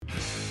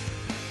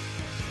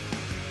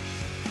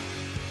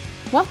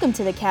Welcome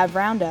to the Cav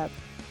Round-Up,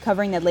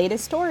 covering the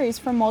latest stories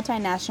from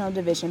Multinational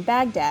Division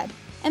Baghdad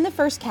and the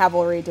 1st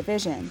Cavalry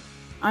Division.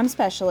 I'm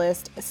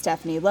Specialist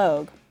Stephanie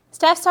Logue.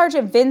 Staff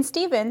Sergeant Vin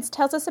Stevens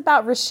tells us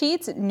about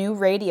Rashid's new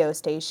radio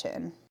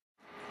station.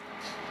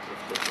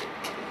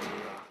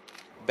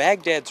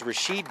 Baghdad's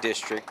Rashid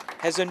district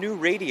has a new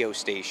radio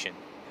station.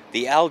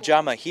 The Al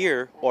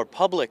Jamahir, or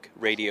public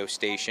radio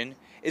station,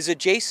 is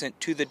adjacent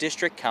to the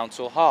district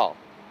council hall.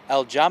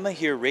 Al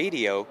Jamahir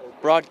Radio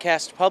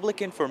broadcasts public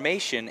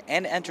information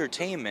and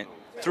entertainment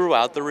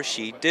throughout the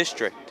Rashid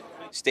district.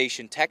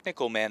 Station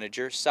technical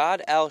manager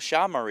Saad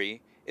Al-Shamari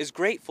is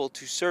grateful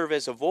to serve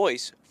as a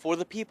voice for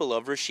the people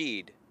of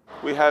Rashid.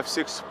 We have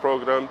 6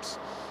 programs: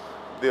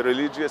 the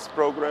religious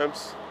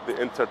programs, the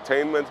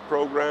entertainment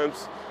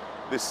programs,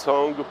 the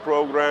song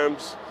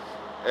programs,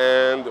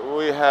 and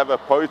we have a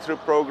poetry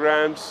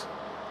programs,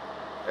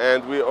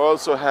 and we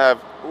also have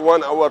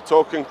 1 hour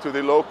talking to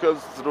the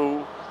locals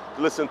through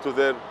listen to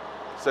their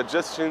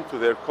suggestions, to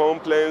their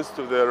complaints,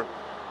 to their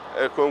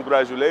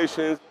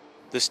congratulations.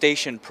 The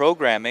station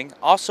programming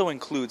also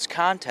includes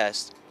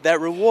contests that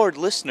reward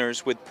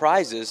listeners with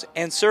prizes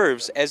and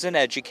serves as an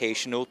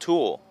educational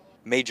tool.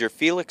 Major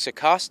Felix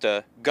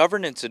Acosta,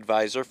 governance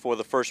advisor for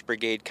the 1st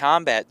Brigade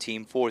Combat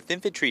Team 4th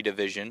Infantry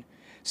Division,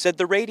 said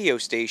the radio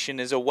station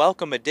is a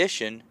welcome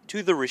addition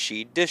to the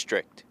Rashid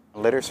district.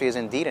 Literacy is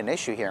indeed an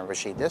issue here in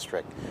Rashid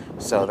district,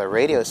 so the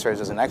radio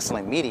serves as an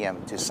excellent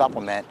medium to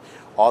supplement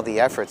all the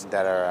efforts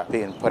that are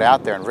being put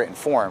out there in written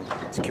form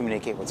to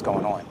communicate what's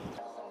going on.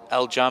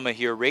 Al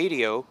Jamahir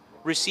Radio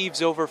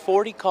receives over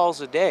 40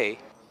 calls a day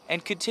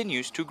and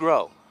continues to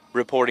grow.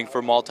 Reporting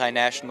for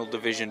Multinational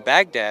Division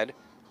Baghdad,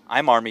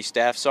 I'm Army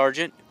Staff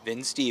Sergeant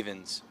Vin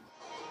Stevens.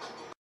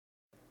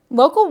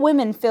 Local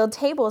women filled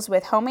tables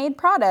with homemade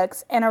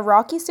products and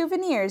Iraqi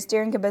souvenirs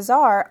during a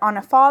bazaar on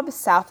a fob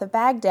south of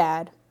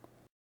Baghdad.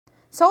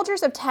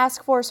 Soldiers of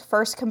Task Force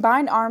 1st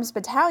Combined Arms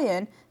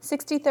Battalion,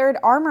 63rd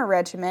Armor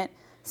Regiment,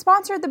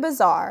 sponsored the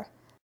bazaar.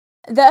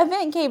 The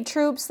event gave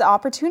troops the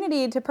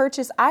opportunity to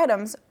purchase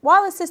items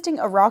while assisting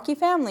Iraqi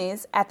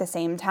families at the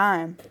same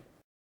time.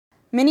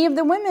 Many of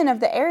the women of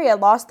the area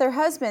lost their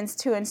husbands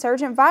to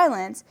insurgent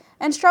violence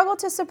and struggled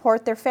to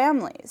support their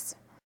families.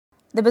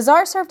 The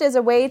bazaar served as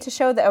a way to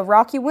show the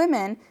Iraqi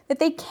women that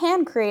they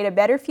can create a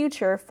better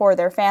future for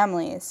their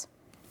families.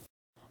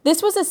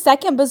 This was the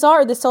 2nd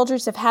bazaar the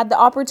soldiers have had the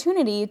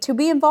opportunity to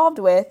be involved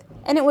with,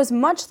 and it was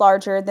much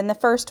larger than the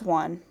first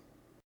one.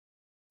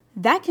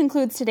 That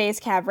concludes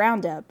today's Cav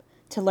Roundup.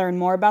 To learn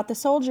more about the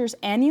soldiers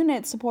and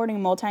units supporting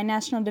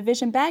Multinational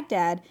Division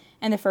Baghdad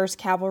and the 1st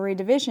Cavalry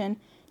Division,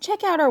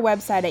 check out our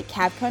website at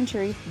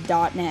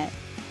cavcountry.net.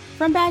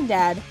 From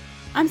Baghdad,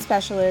 I'm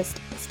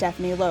Specialist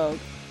Stephanie Logue.